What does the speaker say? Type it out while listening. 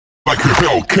like a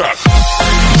Hellcat.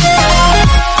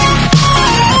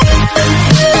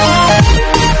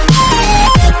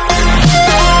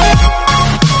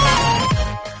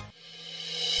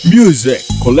 Music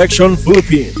Collection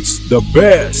Philippines, the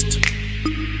best.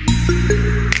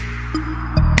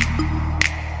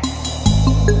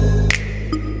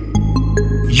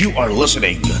 You are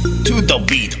listening to the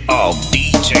beat of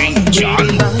DJ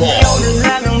John Paul. Ikaw na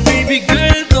lang ang baby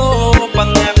girl ko,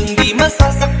 pangakong di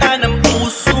masasaktan ang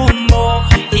puso mo.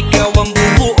 Ikaw ang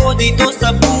bubuo dito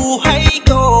sa buhay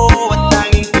ko, at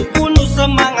tanging pupuno sa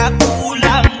mga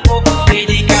kulang ko.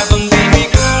 Pwede ka bang baby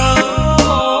girl?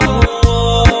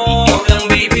 Ikaw lang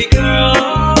baby girl.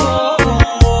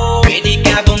 Pwede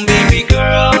ka bang baby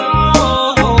girl?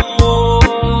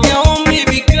 Ikaw ang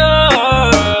baby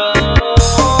girl.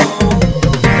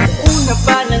 Una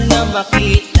pa lang na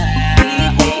makita,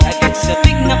 agad sa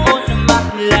tignan ko na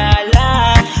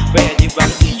makilala. Pwede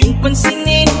bang iyong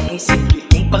pansinin ang simple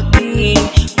kong pagtingin?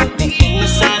 Pagtingin na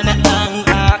sana ang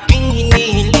aking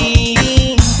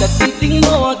hinihiling. Sa titing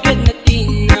mo agad na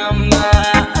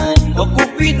tinamaan. O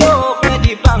Cupido,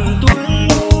 pwede bang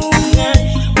tulungan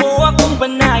mo akong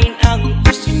banayin ang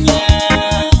gusto niya,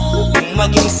 upang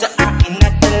maging sa akin na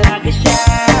talaga siya?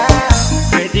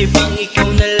 Pwede bang ikaw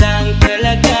na lang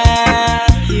talaga?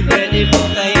 Pwede bang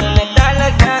tayo na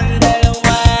talagang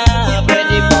dalawa?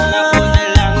 Pwede bang ako na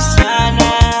lang sana?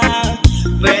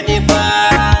 Pwede ba?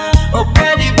 O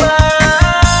pwede ba?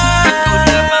 Ikaw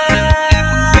lamang ang aking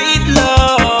wait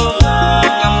love.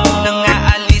 Huwag ka munang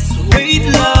aalis, wait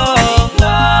love.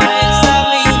 Dahil sa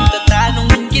ngayon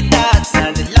tatanungin kita, at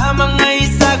sana lamang ay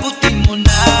sagutin mo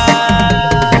na.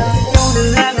 Ikaw na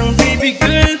lang ang baby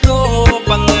girl ko,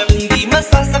 pangakong di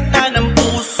masasaktan ang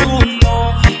puso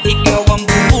mo. Ikaw ang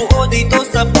bubuo dito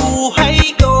sa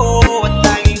buhay ko, at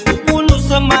tanging pupuno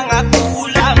sa mga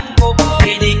kulang ko.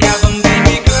 Pwede ka bang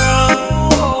baby girl?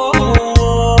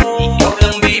 Ikaw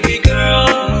lang baby girl.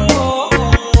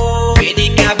 Pwede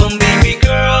ka bang baby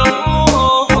girl?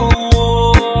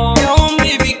 Ikaw ang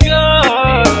baby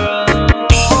girl.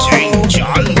 DJ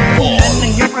John Paul. Ulan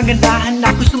ng iyong kagandahan,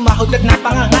 ako'y sumahod at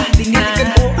napanganga. Diniligan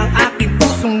mo ang aking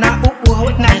pusong nauuhaw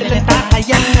at nalalanta.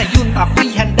 Kaya ngayon ako'y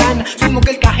handa na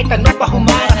sumugal kahit ano pa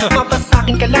humara.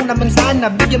 Mapasakin ka lang naman sana,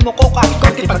 bigyan mo ko kahit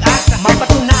konti pag-asa.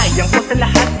 Mapatunayan ko sa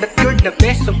lahat that you're the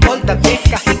best of all the best.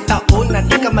 Kahit taon na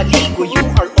di ka maligo, you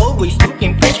are always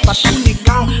looking fresh. Patuloy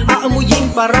kang aamuyin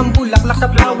parang bulaklak sa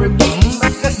flower base.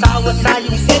 Magsasawa sa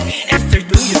iyong set, Esther,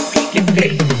 do you pick it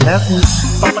great? Love me,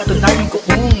 papatunayan ko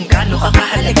kung gaano ka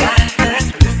kahalaga.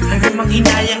 Hanggang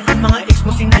manghinayang ang mga ex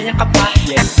mo, sinayang ka pa.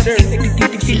 Yes sir,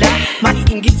 nagtitig sila,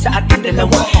 maiinggit sa ating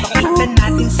dalawa. Pakita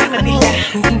natin sa kanila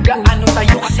kung gaano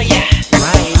tayo kasaya.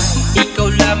 Smile. Ikaw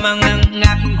lamang ang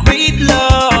aking great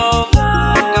love.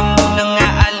 Huwag ka munang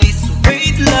aalis,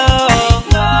 wait love.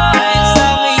 Dahil sa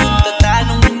ngayon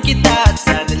tatanungin kita, at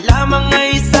sana lamang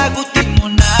ay sagutin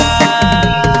mo na.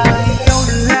 Ikaw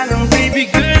na lang ang baby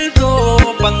girl ko,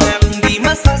 pangakong di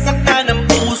masasaktan ang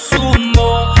puso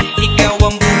mo. Ikaw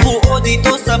ang bubuo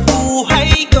dito sa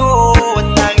buhay ko, at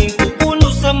tanging pupuno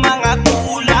sa mga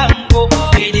kulang ko.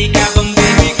 Pwede ka bang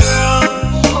baby girl?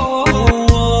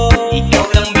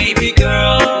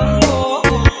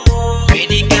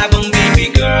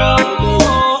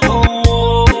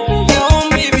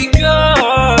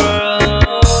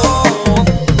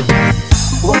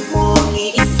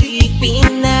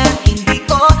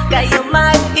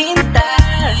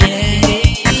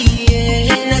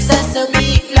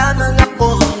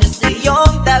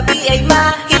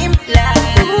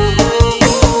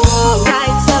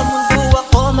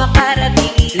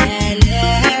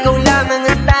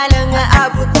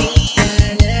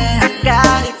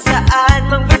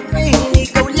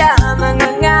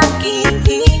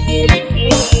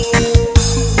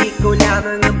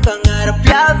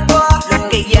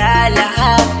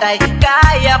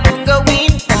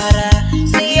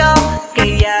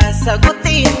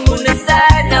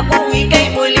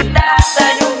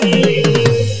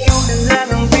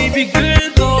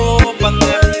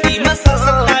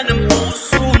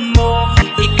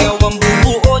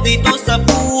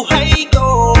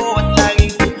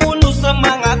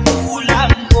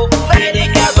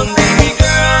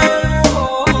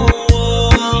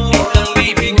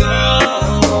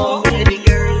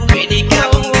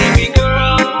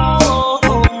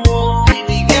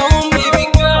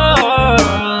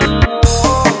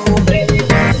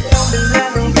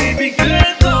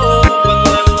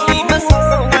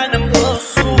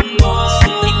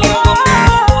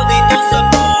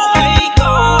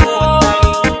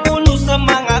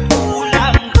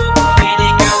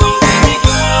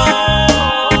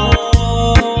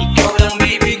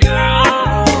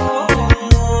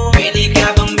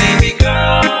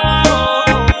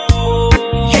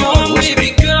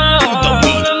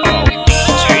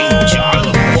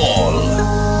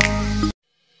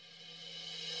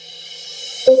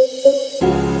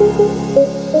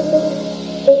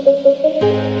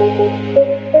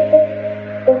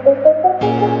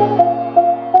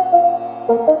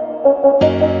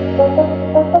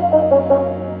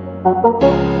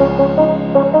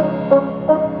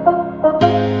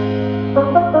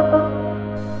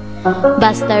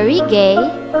 Basta Reggae,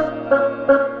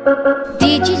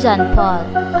 DJ John Paul.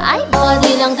 Ay,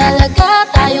 Pwede lang talaga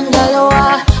tayong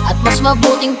dalawa, at mas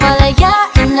mabuting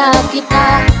palayain na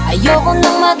kita. Ayoko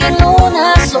nang maging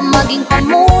lunas o maging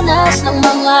pamunas ng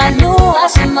mga luha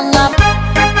sa mga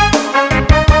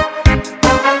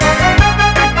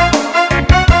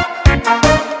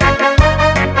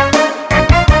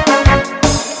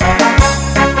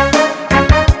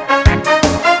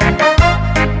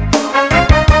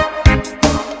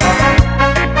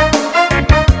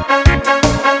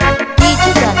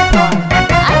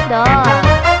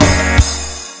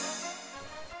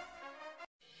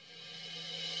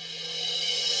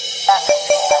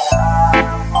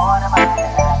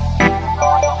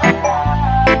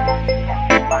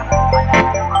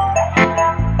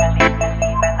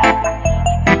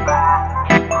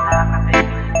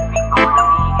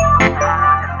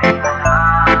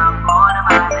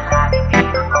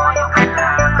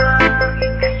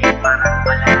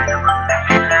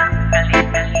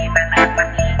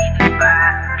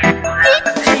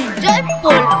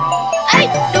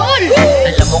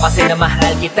kasi na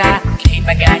mahal kita, kahit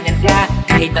na ganyan ka,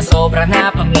 kahit na sobra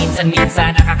na,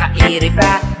 paminsan-minsan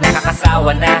nakakairita,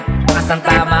 nakakasawa na, makasang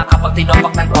tama kapag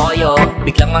tinopak ng toyo.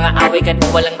 Biglang mga away ka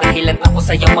walang dahilan ako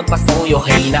sa'yo magpasuyo.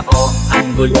 Hay nako,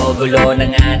 ang gulo-gulo na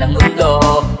nga ng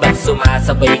mundo, ba't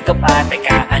sumasabay ka pa?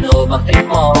 Teka, ano bang trip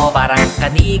mo? Parang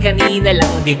kani-kanina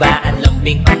lang, diba ang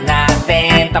lambing pa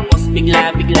natin, tapos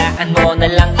bigla-biglaan mo na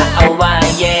lang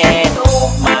aawayin. Oh,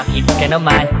 mahit ka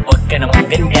naman, huwag ka naman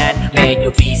ganyan, medyo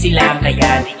busy lang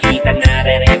kaya di kita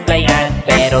nare-replyan.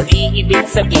 Pero di ibig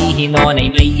sabihin nun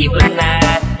ay may iba na.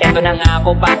 Eto na nga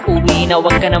ako pa uwi na,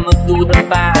 huwag ka na magduda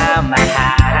pa,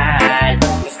 mahal.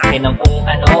 Sa akin ang kung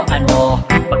ano-ano,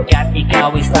 pagkat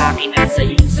ikaw ay sa'kin at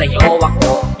sa'yo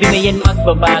ako. Di na yan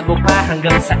magbabago pa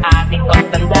hanggang sa ating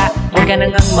pagtanda. Huwag ka na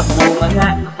ngang magbumanga,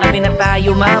 kami na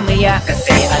tayo mamaya.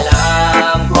 Kasi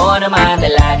alam ko naman na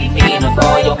laging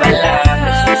tinutoyo ka lang,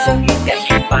 nagsusungit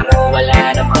kahit parang wala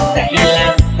namang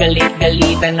dahilan.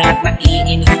 Galit-galitan at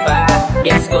naiinis pa,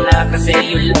 yes ko na kasi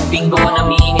yung luping ko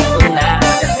namingit ko na.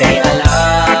 Kasi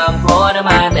alam ko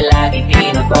naman na laging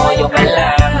tinutoyo ka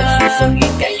lang,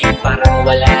 nagsusungit kahit parang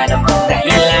wala namang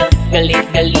dahilan.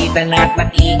 Galit-galitan at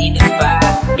naiinis pa,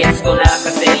 yes ko na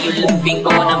kasi yung luping ko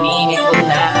namingit ko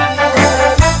na.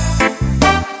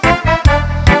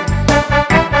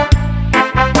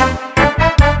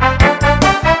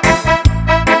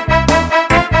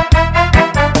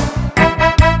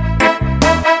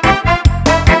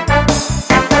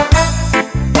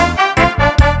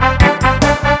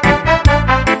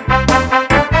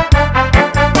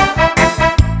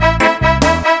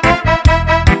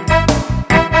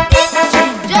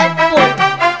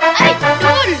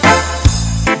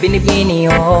 Binibini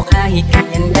o kahit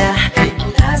ganyan na,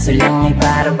 ang kaso lang ay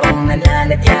parang bang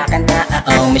nananadya ka na.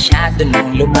 Masyado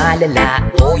nang lumalala,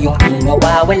 o yung di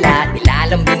nawawala,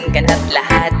 nilalambing ka na't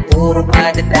lahat puro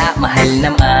padada. Mahal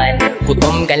naman,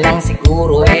 gutom ka lang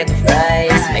siguro, eto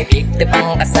fries, may 50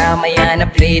 pang kasama yan,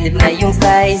 upgraded na yung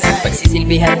size.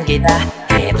 Pagsisilbihan kita,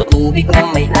 eto tubig na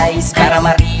may ice, para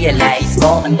ma-realize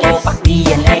kung ano pakdi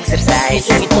yan exercise.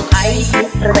 Itong ice,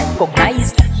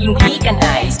 recognize, hindi ka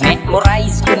nice,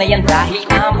 memorize ko na yan dahil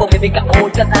ampo bebe ka all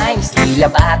the times. Tila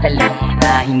bata lang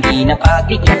na hindi na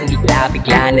pagbigyan,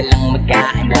 bigla-bigla na lang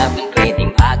magkahanap ng pwedeng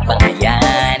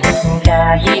pagpangayan.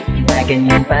 Kahit na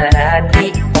ganyan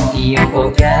parati ang iyong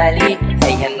ugali,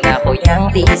 ay handa ko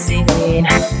yang tiisin,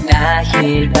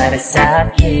 dahil para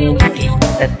sa'kin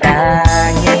kita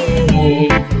tangi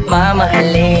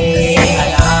mamahalin.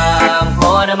 Alam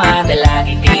ko naman na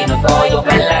laging tinutoyo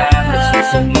ka lang,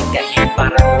 nagsusungit kahit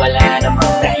parang wala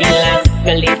namang dahilan.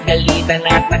 Galit-galitan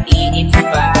at naiinis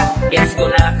pa, yes ko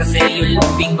na kasi yung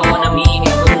luping ko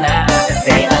namingit ko na.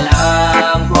 Kasi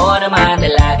alam ko naman na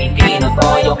laging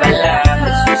tinutoyo ka lang,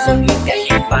 nagsusungit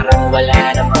kahit parang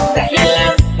wala namang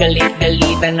dahilan.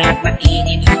 Galit-galitan at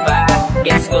naiinis pa,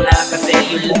 yes ko na kasi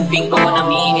yung luping ko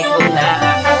namingit ko na.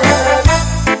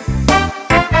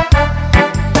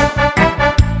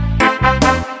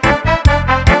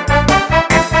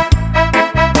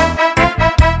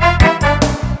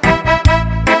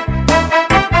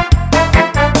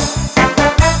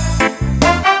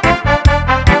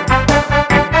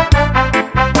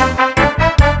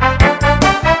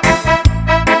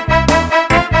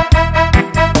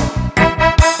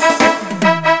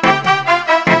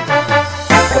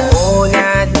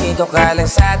 Nandito ka lang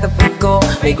sa tapat ko,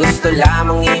 may gusto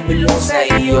lamang ibulong sa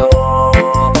iyo.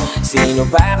 Sino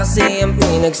ba kasi ang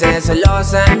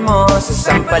pinagsasalosan mo?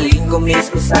 Sasampalin ko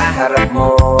mismo sa harap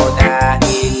mo.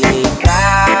 Dahil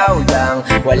ikaw lang,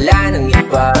 wala nang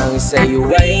ibang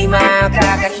sa'yo ay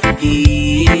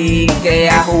makakahigit.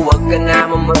 Kaya huwag ka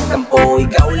naman magtampo,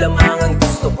 ikaw lamang ang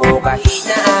gusto ko kahit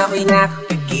na ako'y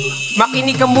nakakagig.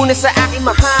 Makinig ka muna sa aking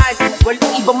mahal,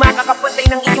 walang ibang makakapantay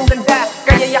ng iyong ganda.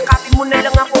 Kaya yakapin mo na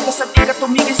lang ako, nasabi ka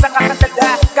tumigil sa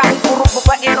kakataga. Kahit puro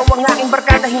babaero ang aking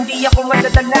barkada, hindi ako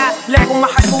madadala. Alam kong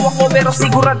mahal mo ako, pero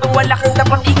sigurado wala kang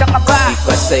dapat ikakaba. Di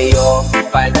pa sa'yo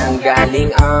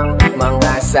pananggaling ang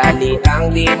mga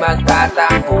salitang di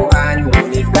magtatampuhan.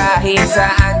 Ngunit kahit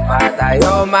saan pa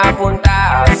tayo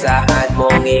mapunta, saan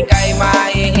mong ika'y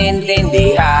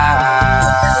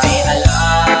maiintindihan. Kasi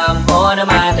alam ko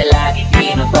naman na lagi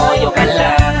tinutoyo ka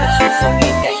lang.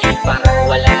 Nagsusungit kahit parang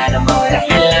wala namang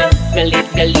dahilan.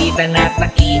 Galit-galitan at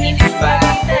nakikinis pa.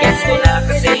 Gets ko na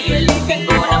kasi yung living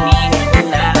ko na minis ko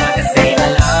na. Kasi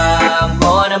alam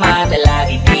ko naman na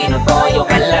lagi tinutoyo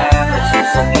ka lang.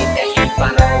 Nagsusungit kahit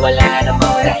parang wala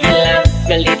namang dahilan.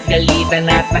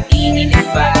 Galit-galitan at nakikinis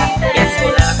pa. Gets ko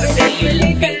na kasi yung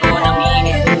living ko na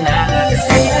minis ko na.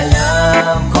 Kasi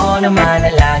alam ko naman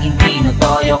na laging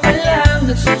tinutoyo ka lang.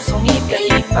 Nagsusungit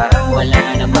kahit parang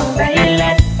wala namang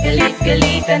dahilan.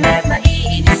 Galit-galitan at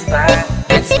naiinis pa.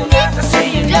 Gets ko na kasi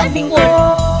yung living ko.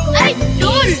 Ay,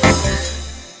 Dol!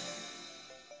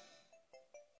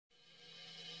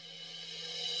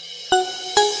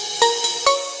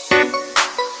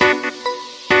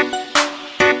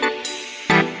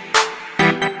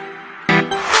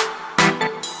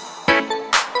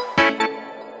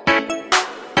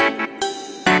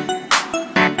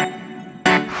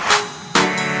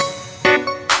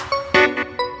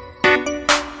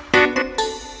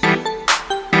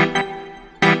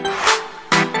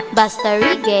 Basta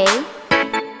Reggae,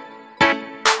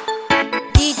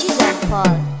 DJ John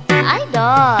Paul,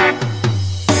 Idol.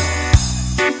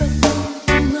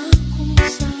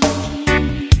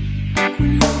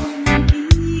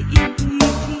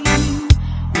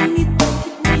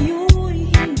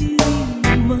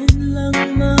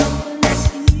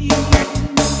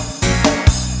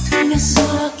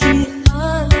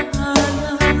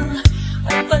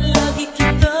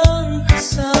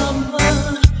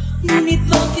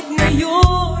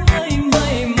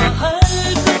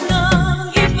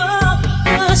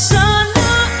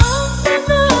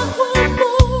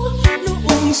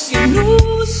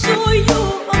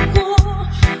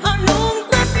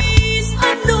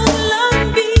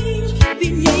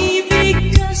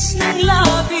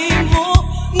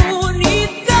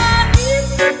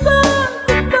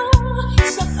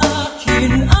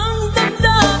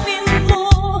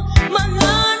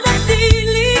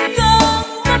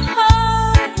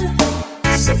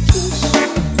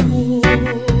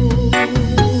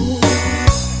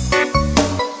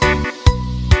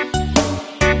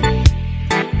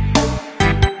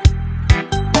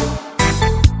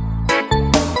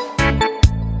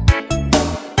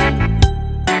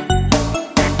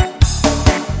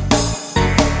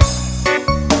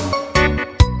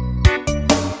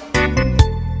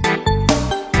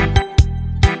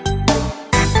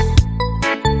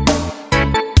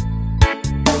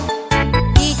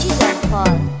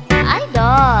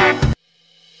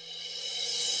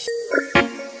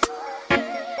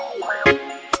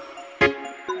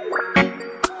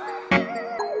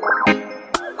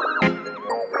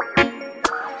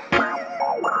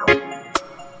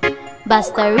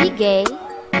 Basta Reggae,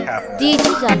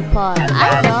 DJ John Paul,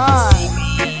 Idol.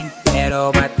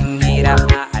 Pero ba't ang hirap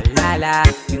maalala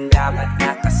yung dapat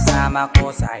nakasama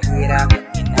ko sa hirap at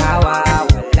ginawa,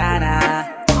 wala na.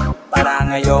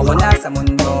 Parang ayoko na sa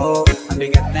mundo, ang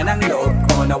bigat na ng loob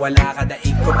ko na wala ka,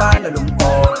 daig ko pa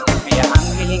nalungkot. Kaya ang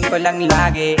hiling ko lang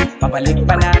lagi, pabalik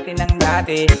pa natin ang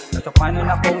dati. Gusto paano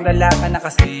na kung dala ka na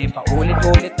kasi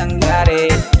paulit-ulit nangyari.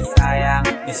 Sayang,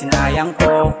 yung sinayang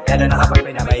ko, lalo na kapag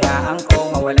pinabayaan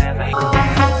ko, mawala ka ikaw.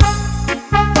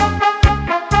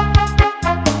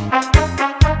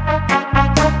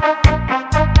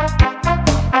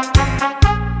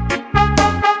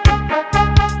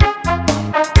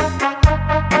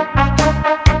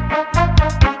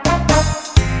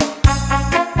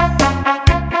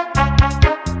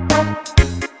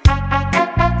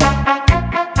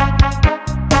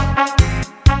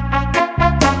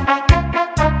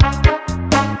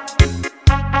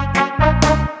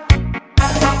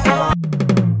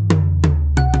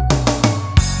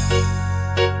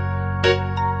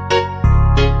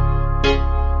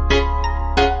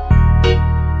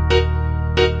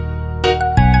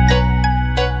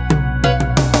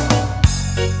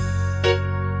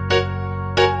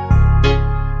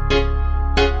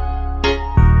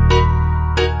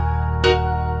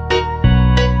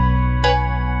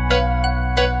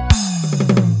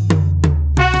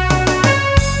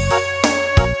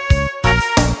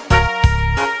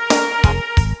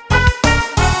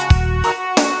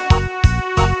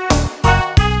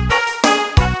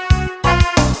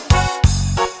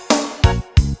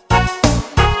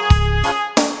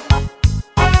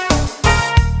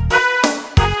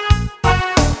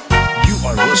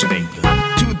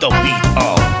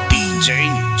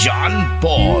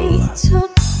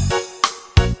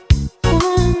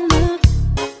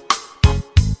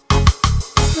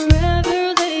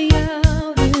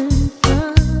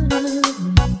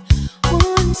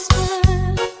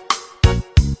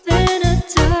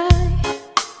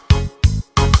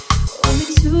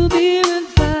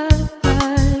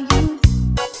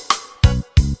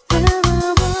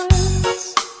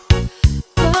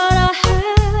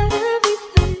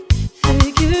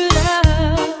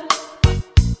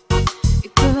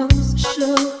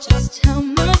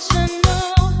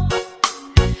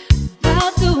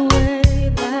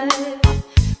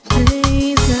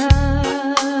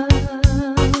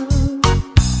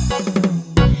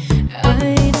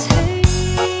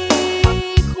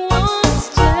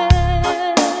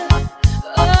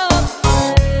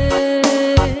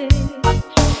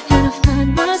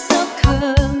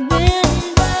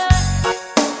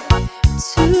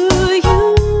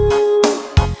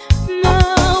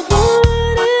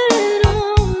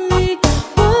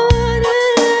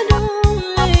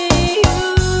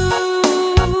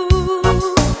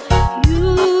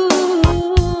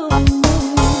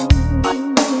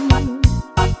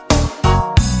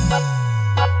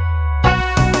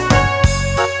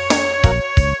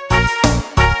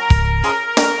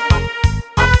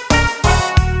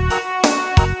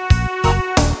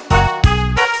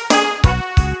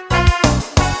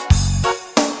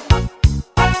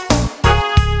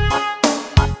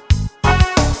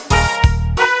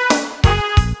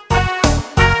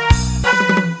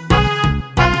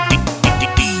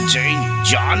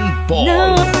 John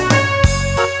Paul.